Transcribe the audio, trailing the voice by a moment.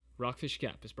Rockfish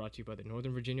Gap is brought to you by the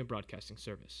Northern Virginia Broadcasting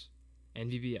Service.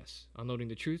 NVBS, unloading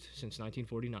the truth since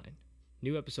 1949.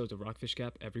 New episodes of Rockfish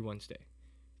Gap every Wednesday.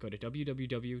 Go to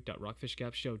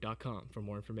www.rockfishgapshow.com for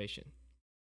more information.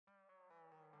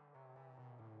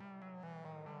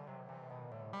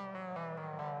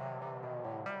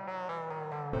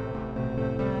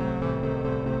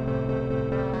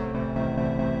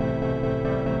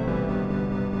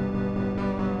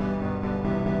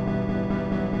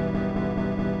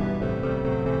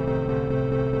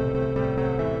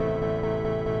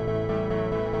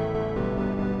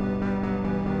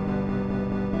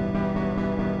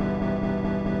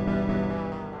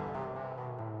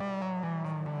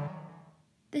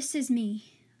 This is me,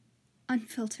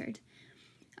 unfiltered.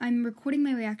 I'm recording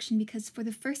my reaction because for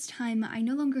the first time, I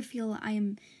no longer feel I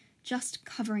am just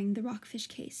covering the Rockfish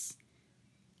case.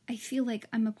 I feel like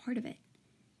I'm a part of it.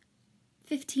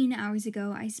 15 hours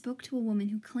ago, I spoke to a woman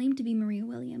who claimed to be Maria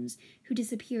Williams, who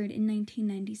disappeared in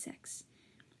 1996.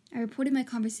 I reported my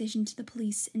conversation to the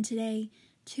police, and today,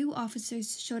 2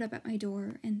 officers showed up at my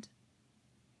door and...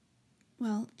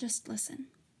 well, just listen.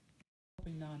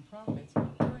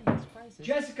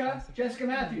 Jessica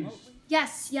Matthews.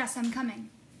 Yes, I'm coming.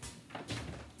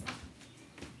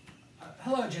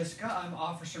 Hello, Jessica. I'm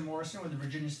Officer Morrison with the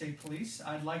Virginia State Police.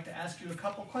 I'd like to ask you a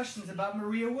couple questions about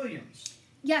Maria Williams.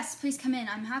 Yes, please come in.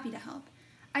 I'm happy to help.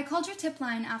 I called your tip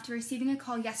line after receiving a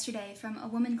call yesterday from a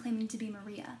woman claiming to be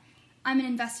Maria. I'm an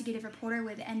investigative reporter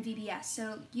with NVBS,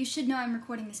 so you should know I'm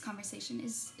recording this conversation.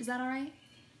 Is that all right?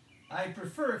 I'd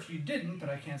prefer if you didn't, but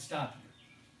I can't stop you.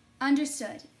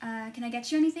 Understood. Can I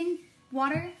get you anything?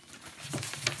 Water?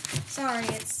 Sorry,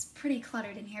 it's pretty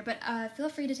cluttered in here, but feel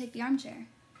free to take the armchair.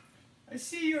 I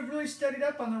see you have really studied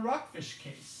up on the Rockfish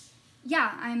case.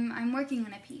 Yeah, I'm working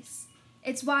on a piece.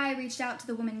 It's why I reached out to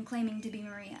the woman claiming to be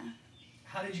Maria.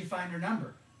 How did you find her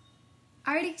number?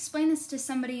 I already explained this to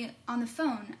somebody on the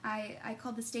phone. I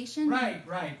called the station. Right,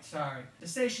 sorry. The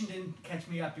station didn't catch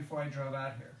me up before I drove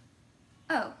out here.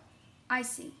 Oh, I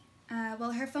see.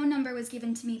 Well, her phone number was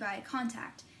given to me by a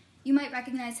contact. You might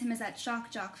recognize him as that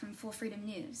shock jock from Full Freedom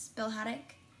News, Bill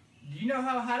Haddock. Do you know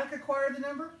how Haddock acquired the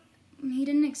number? He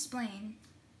didn't explain.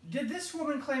 Did this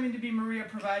woman claiming to be Maria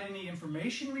provide any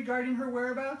information regarding her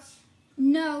whereabouts?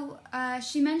 No,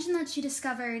 she mentioned that she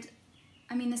discovered...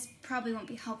 this probably won't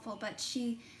be helpful, but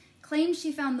she claimed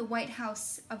she found the White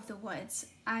House of the Woods.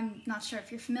 I'm not sure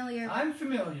if you're familiar. I'm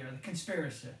familiar, the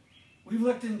conspiracy. We've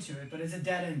looked into it, but it's a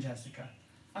dead end, Jessica.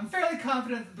 I'm fairly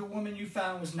confident that the woman you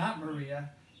found was not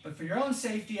Maria, but for your own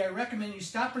safety, I recommend you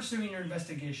stop pursuing your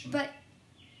investigation. But,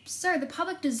 sir, the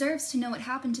public deserves to know what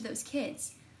happened to those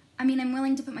kids. I'm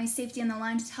willing to put my safety on the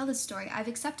line to tell the story. I've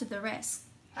accepted the risk.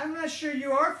 I'm not sure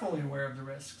you are fully aware of the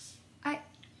risks.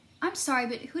 I'm sorry,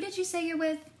 but who did you say you're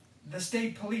with? The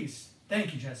state police.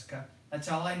 Thank you, Jessica. That's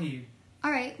all I need.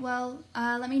 All right, well,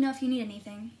 let me know if you need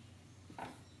anything.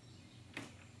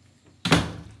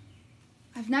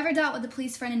 I've never dealt with the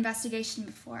police for an investigation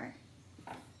before.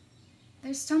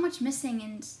 There's so much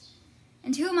missing,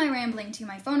 and who am I rambling to?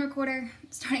 My phone recorder?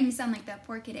 Starting to sound like that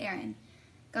poor kid Aaron.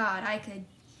 God, I could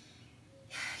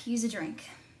use a drink.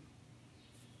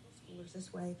 Schoolers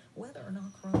this way, whether or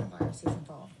not coronavirus is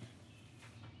involved.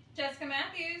 Jessica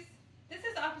Matthews, this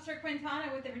is Officer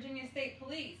Quintana with the Virginia State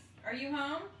Police. Are you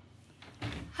home?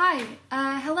 Hi,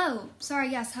 hello. Sorry,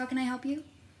 yes, how can I help you?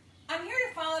 I'm here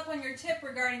to follow up on your tip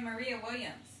regarding Maria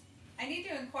Williams. I need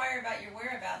to inquire about your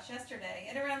whereabouts yesterday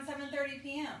at around 7:30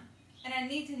 p.m. And I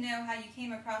need to know how you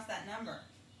came across that number.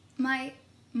 My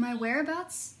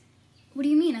whereabouts? What do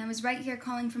you mean? I was right here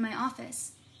calling from my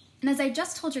office. And as I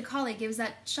just told your colleague, it was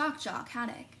that shock jock,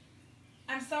 Haddock.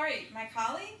 I'm sorry, my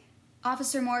colleague?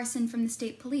 Officer Morrison from the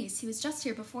state police. He was just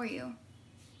here before you.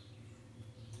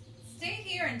 Stay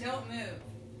here and don't move.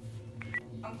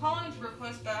 I'm calling to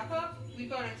request backup. We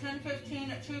got a 1015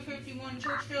 at 251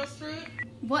 Churchill Street.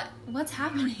 What's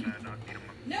happening?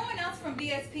 No one else from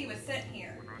BSP was sent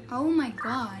here. Oh my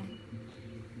God.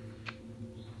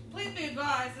 Please be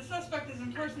advised, the suspect is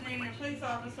impersonating a police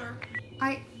officer.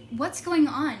 What's going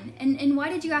on? And why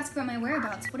did you ask about my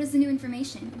whereabouts? What is the new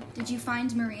information? Did you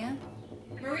find Maria?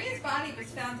 Maria's body was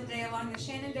found today along the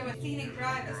Shenandoah Scenic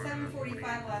Drive at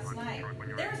 7:45 last night.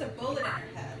 There was a bullet in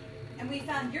her head, and we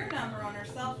found your number on her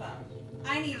cell phone.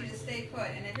 I need you to stay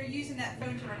put, and if you're using that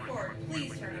phone to record,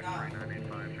 please turn it off.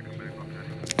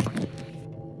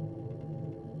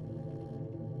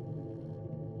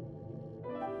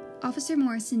 Officer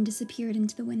Morrison disappeared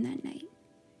into the wind that night.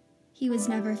 He was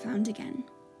never found again.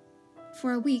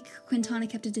 For a week, Quintana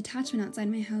kept a detachment outside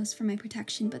my house for my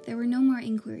protection, but there were no more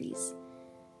inquiries.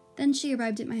 Then she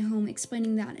arrived at my home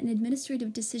explaining that an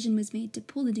administrative decision was made to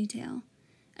pull the detail,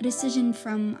 a decision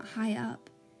from high up.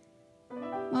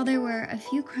 While there were a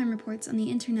few crime reports on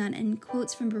the internet and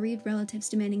quotes from bereaved relatives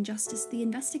demanding justice, the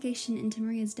investigation into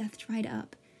Maria's death dried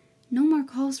up. No more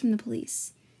calls from the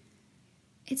police.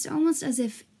 It's almost as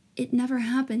if it never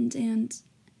happened and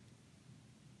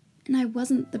I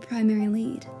wasn't the primary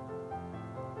lead.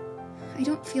 I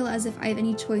don't feel as if I have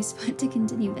any choice but to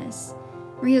continue this.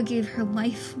 Maria gave her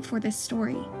life for this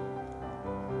story.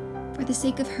 For the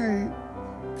sake of her,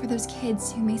 for those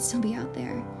kids who may still be out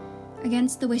there,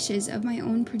 against the wishes of my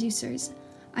own producers,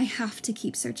 I have to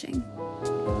keep searching.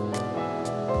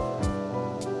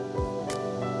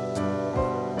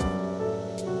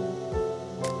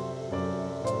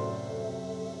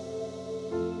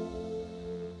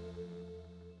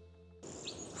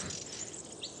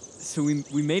 So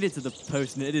we made it to the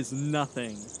post, and it is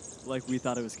nothing like we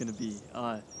thought it was gonna be.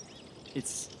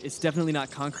 It's definitely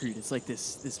not concrete. It's like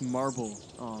this marble,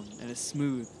 and it's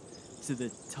smooth to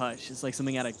the touch. It's like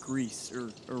something out of Greece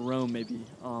or Rome, maybe.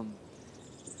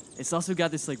 It's also got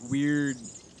this like weird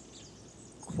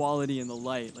quality in the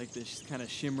light, like this kind of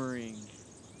shimmering,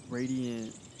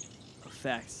 radiant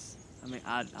effects. I mean,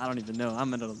 I don't even know.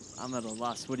 I'm at a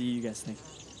loss. What do you guys think?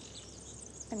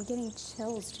 I'm getting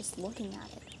chills just looking at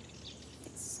it.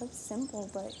 It's so simple,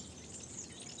 but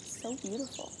so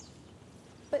beautiful.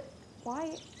 But why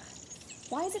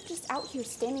is it just out here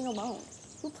standing alone?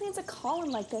 Who plants a column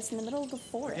like this in the middle of the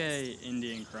forest? Okay,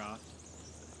 Indian Croft.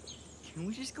 Can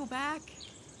we just go back?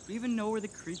 Do we even know where the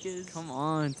creek is? Come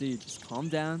on, dude. Just calm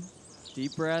down.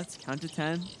 Deep breaths. Count to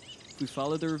 10. If we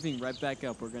follow the ravine right back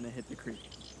up, we're gonna hit the creek.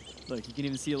 Look, you can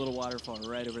even see a little waterfall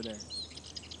right over there.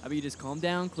 How about you just calm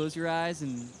down, close your eyes,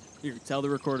 and here, tell the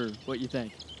recorder what you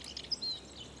think.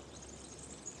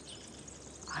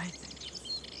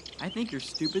 I think your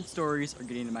stupid stories are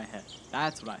getting into my head.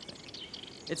 That's what I think.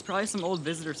 It's probably some old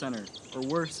visitor center, or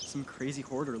worse, some crazy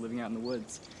hoarder living out in the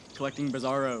woods, collecting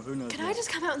Bizarro, who knows Can what. I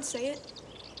just come out and say it?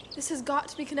 This has got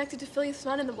to be connected to Phileas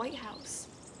Nunn in the White House.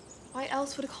 Why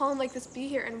else would a column like this be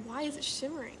here, and why is it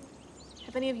shimmering?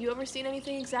 Have any of you ever seen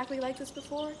anything exactly like this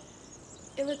before?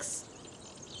 It looks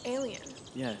alien.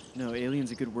 Yeah, no,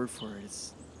 alien's a good word for it.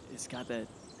 It's got that,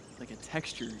 like a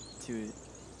texture to it.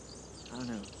 I don't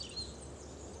know.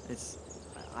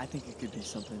 I think it could be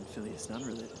something Phileas Nunn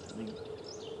related. I mean,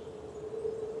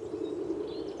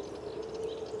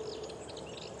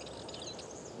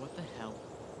 what the hell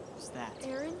was that?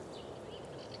 Aaron?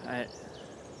 I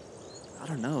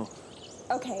don't know.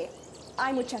 Okay,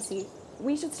 I'm with Jesse.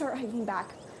 We should start hiking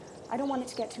back. I don't want it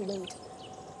to get too late.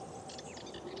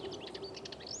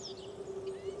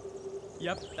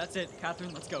 Yep, that's it.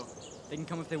 Catherine, let's go. They can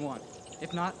come if they want.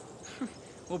 If not,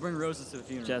 we'll bring roses to the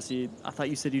funeral. Jesse, I thought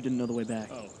you said you didn't know the way back.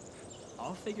 Oh,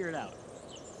 I'll figure it out.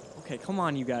 Okay, come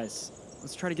on, you guys.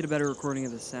 Let's try to get a better recording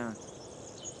of the sound.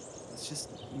 Let's just,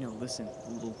 listen a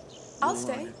little. I'll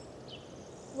stay.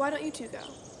 Why don't you two go?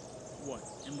 What,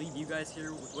 and leave you guys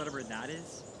here with whatever that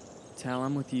is? Tal,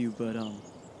 I'm with you, but,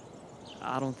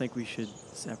 I don't think we should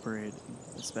separate,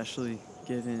 especially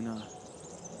given,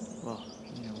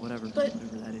 whatever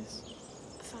that is.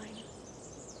 Fine.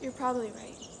 You're probably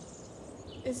right.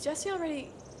 Is Jesse already...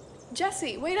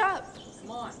 Jesse, wait up! Come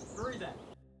on, hurry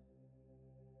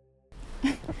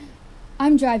then.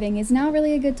 I'm driving. Is now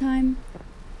really a good time?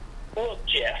 Well,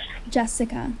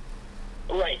 Jessica.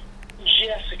 Right,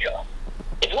 Jessica.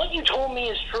 If what you told me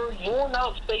is true, you're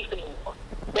not safe anymore.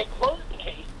 They closed the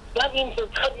case. That means they're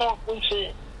cutting off loose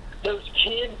ends. Those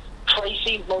kids,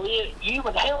 Tracy, Maria, you,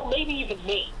 and hell, maybe even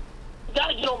me. You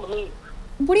gotta get on the move.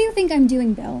 What do you think I'm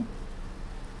doing, Bill?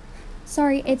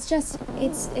 Sorry,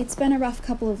 it's been a rough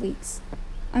couple of weeks.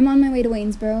 I'm on my way to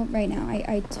Waynesboro right now.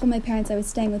 I told my parents I was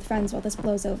staying with friends while this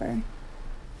blows over.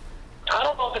 I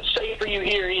don't know if it's safe for you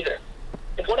here either.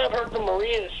 If what I've heard from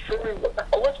Maria is true,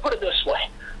 let's put it this way.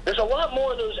 There's a lot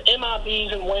more of those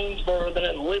MIBs in Waynesboro than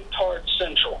in Libtard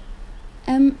Central.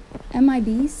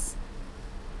 MIBs?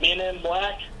 Men in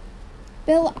Black?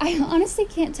 Bill, I honestly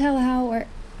can't tell how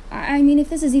if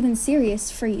this is even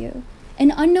serious for you. An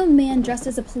unknown man dressed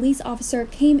as a police officer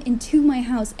came into my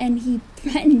house and he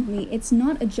threatened me. It's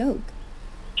not a joke.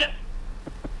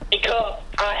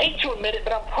 I hate to admit it,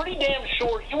 but I'm pretty damn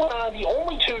sure you and I are the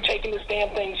only two taking this damn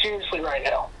thing seriously right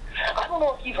now. I don't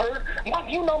know if you've heard, my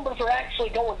view numbers are actually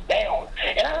going down.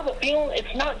 And I have a feeling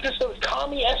it's not just those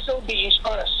commie SOBs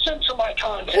trying to censor my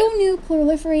content. Who knew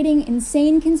proliferating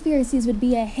insane conspiracies would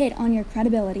be a hit on your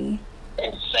credibility?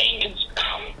 Insane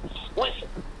Listen,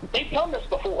 they've done this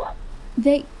before.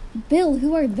 Bill,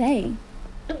 who are they?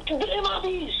 The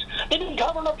MIBs. They've been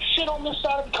covering up shit on this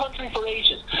side of the country for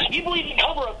ages. You believe in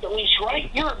cover-up at least,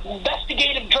 right? You're an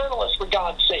investigative journalist, for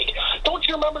God's sake. Don't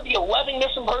you remember the 11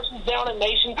 missing persons down in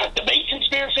Mason, the bait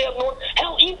conspiracy up north?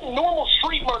 Hell, even normal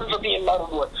street murders are being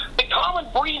meddled with. The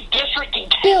Common Breeze District can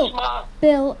catch my...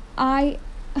 Bill,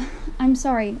 I'm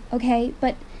sorry, okay?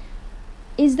 But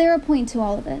is there a point to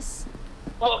all of this?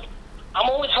 Look, I'm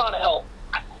only trying to help.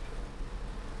 I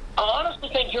honestly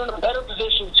think you're in a better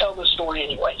position to tell this story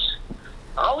anyways.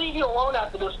 I'll leave you alone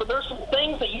after this, but there's some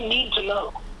things that you need to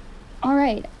know. All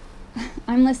right.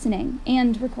 I'm listening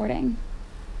and recording.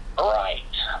 All right.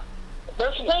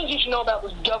 There's some things you should know about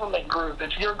this government group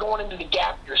if you're going into the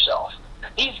gap yourself.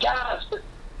 These guys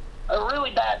are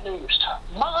really bad news.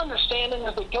 My understanding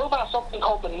is they go by something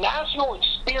called the National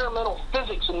Experimental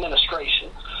Physics Administration,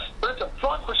 but it's a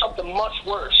front for something much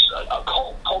worse, a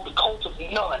cult called the Cult of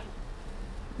None.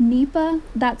 NEPA,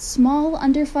 that small,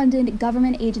 underfunded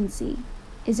government agency,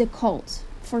 is a cult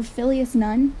for Phileas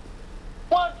Nunn?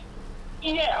 What?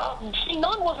 Yeah. See,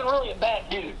 Nunn wasn't really a bad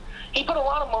dude. He put a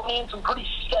lot of money in some pretty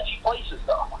sketchy places,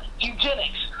 though.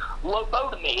 Eugenics,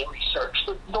 lobotomy research,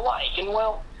 the like. And,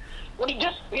 well, when he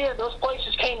disappeared, those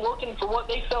places came looking for what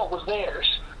they felt was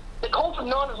theirs. The Cult of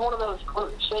None is one of those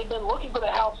groups. They've been looking for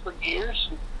the house for years.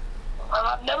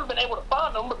 I've never been able to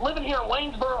find them, but living here in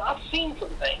Waynesboro, I've seen some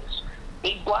things.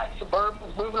 Big black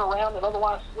Suburbans moving around an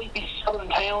otherwise sleepy southern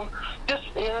town,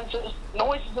 disappearances,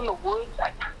 noises in the woods.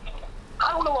 I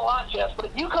don't know a lot, Jess, but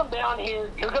if you come down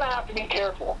here, you're going to have to be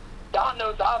careful. God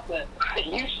knows I've been.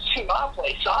 You should see my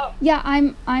place. Yeah,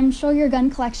 I'm sure your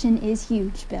gun collection is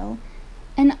huge, Bill.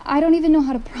 And I don't even know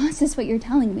how to process what you're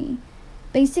telling me.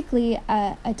 Basically,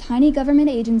 a tiny government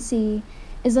agency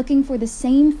is looking for the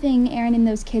same thing Aaron and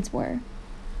those kids were.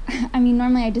 I mean,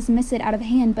 normally I dismiss it out of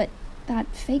hand, but that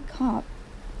fake cop.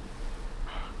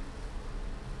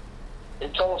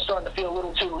 It's all starting to feel a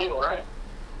little too real, right?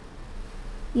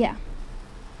 Yeah.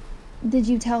 Did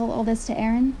you tell all this to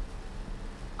Aaron?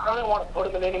 I didn't want to put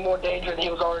him in any more danger than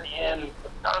he was already in.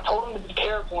 I told him to be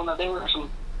careful and that they were some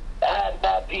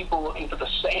bad people looking for the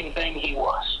same thing he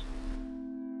was.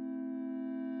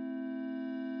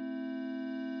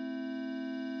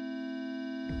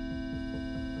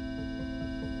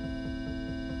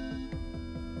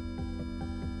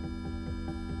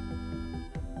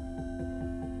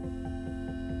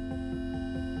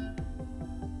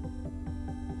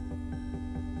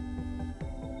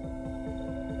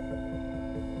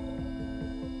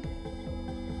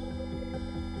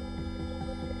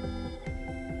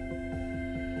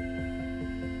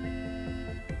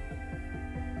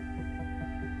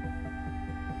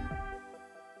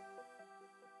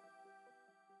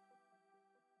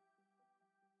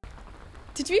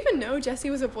 Did you even know Jesse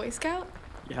was a Boy Scout?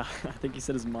 Yeah, I think he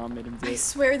said his mom made him do I it.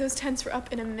 swear those tents were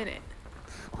up in a minute.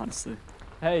 Honestly.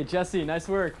 Hey, Jesse, nice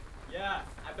work. Yeah,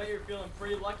 I bet you're feeling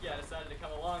pretty lucky I decided to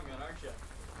come along then, aren't you?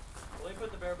 Well, let me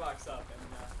put the bear box up and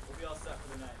we'll be all set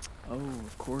for the night. Oh,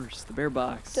 of course, the bear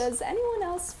box. Does anyone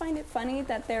else find it funny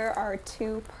that there are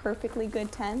two perfectly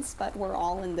good tents, but we're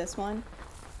all in this one?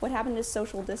 What happened to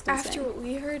social distancing? After what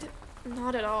we heard,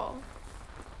 not at all.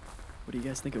 What do you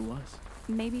guys think it was?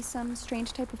 Maybe some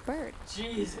strange type of bird.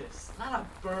 Jesus, not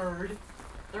a bird.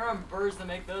 There aren't birds that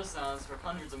make those sounds for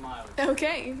hundreds of miles.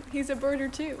 Okay, he's a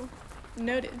birder too.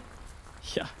 Noted.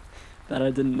 Yeah, that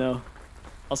I didn't know.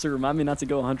 Also, remind me not to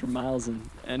go 100 miles in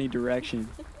any direction.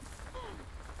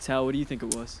 Tal, what do you think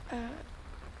it was?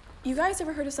 You guys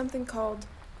ever heard of something called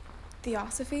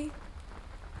Theosophy?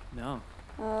 No.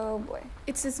 Oh boy.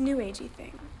 It's this New Agey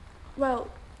thing. Well,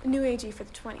 New Agey for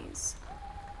the 20s.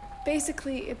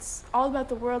 Basically, it's all about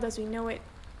the world as we know it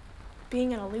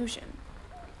being an illusion.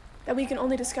 That we can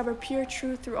only discover pure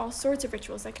truth through all sorts of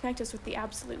rituals that connect us with the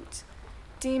absolute.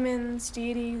 Demons,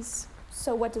 deities.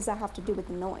 So what does that have to do with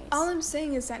the noise? All I'm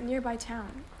saying is that nearby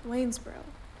town, Waynesboro,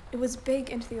 it was big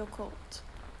into the occult.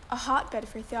 A hotbed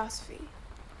for theosophy.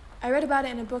 I read about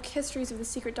it in a book, Histories of the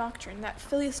Secret Doctrine, that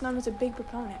Phileas Nunn was a big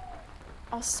proponent.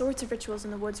 All sorts of rituals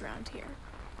in the woods around here.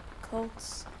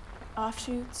 Cults,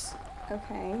 offshoots.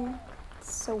 Okay,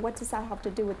 so what does that have to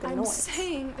do with the I'm noise?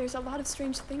 saying there's a lot of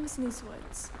strange things in these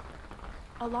woods.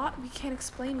 A lot we can't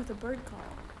explain with a bird call.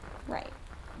 Right.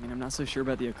 I mean, I'm not so sure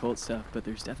about the occult stuff, but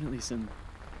there's definitely some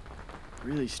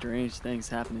really strange things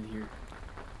happening here.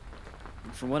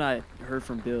 And from what I heard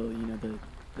from Bill, you know,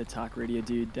 the talk radio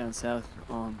dude down south,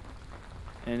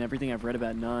 and everything I've read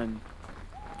about Nunn,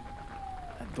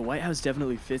 the White House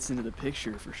definitely fits into the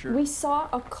picture for sure. We saw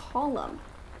a column.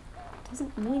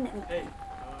 Doesn't mean anything. Hey,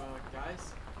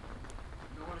 guys,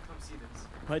 you don't want to come see this.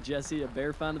 What, Jesse? A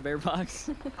bear found the bear box?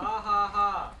 Ha ha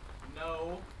ha.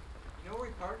 No. You know where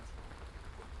we parked?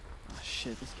 Oh,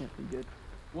 shit, this can't be good.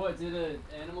 What, did an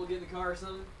animal get in the car or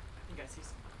something? I think I see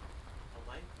something. A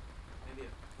light? Maybe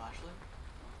a flashlight?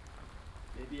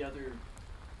 Maybe other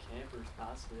campers,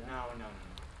 possibly. No.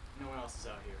 No one else is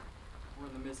out here.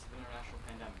 We're in the midst of an international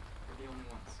pandemic. We're the only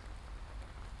ones.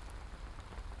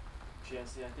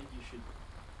 Jesse, I think we should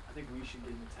get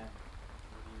in the tent.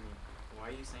 What do you mean? Why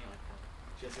are you saying it like that?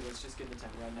 Jesse, let's just get in the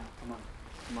tent right now. Come on.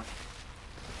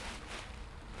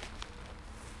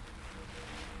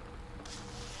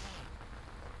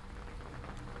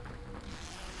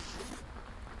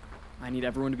 I need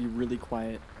everyone to be really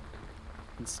quiet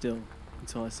and still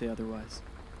until I say otherwise.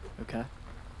 Okay?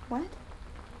 What?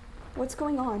 What's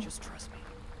going on? Just trust me.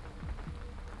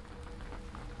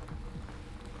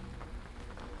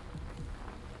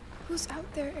 Who's out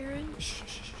there, Aaron?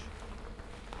 Shh.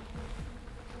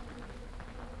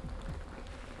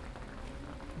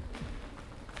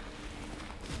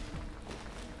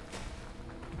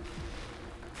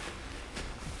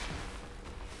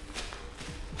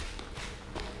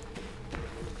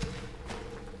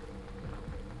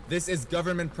 This is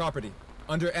government property.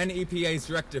 Under NEPA's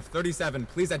Directive 37,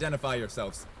 please identify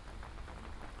yourselves.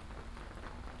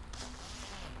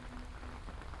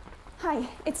 Hi,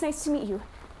 it's nice to meet you.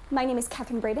 My name is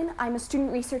Catherine Braden. I'm a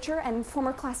student researcher and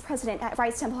former class president at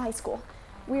Rice Temple High School.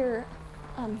 We're,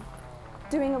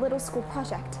 doing a little school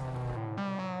project.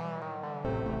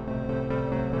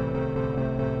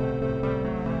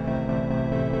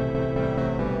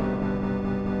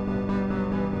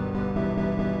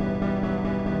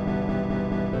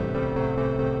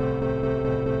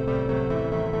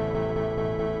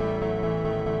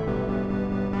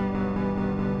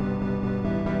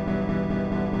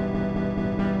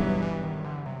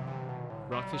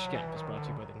 Rockfish Gap is brought to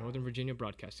you by the Northern Virginia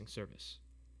Broadcasting Service,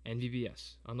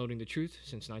 NVBS, unloading the truth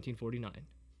since 1949.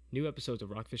 New episodes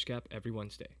of Rockfish Gap every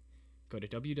Wednesday. Go to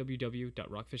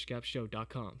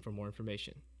www.rockfishgapshow.com for more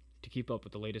information. To keep up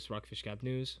with the latest Rockfish Gap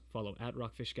news, follow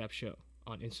 @Rockfish Gap Show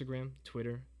on Instagram,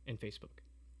 Twitter, and Facebook.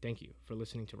 Thank you for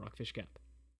listening to Rockfish Gap.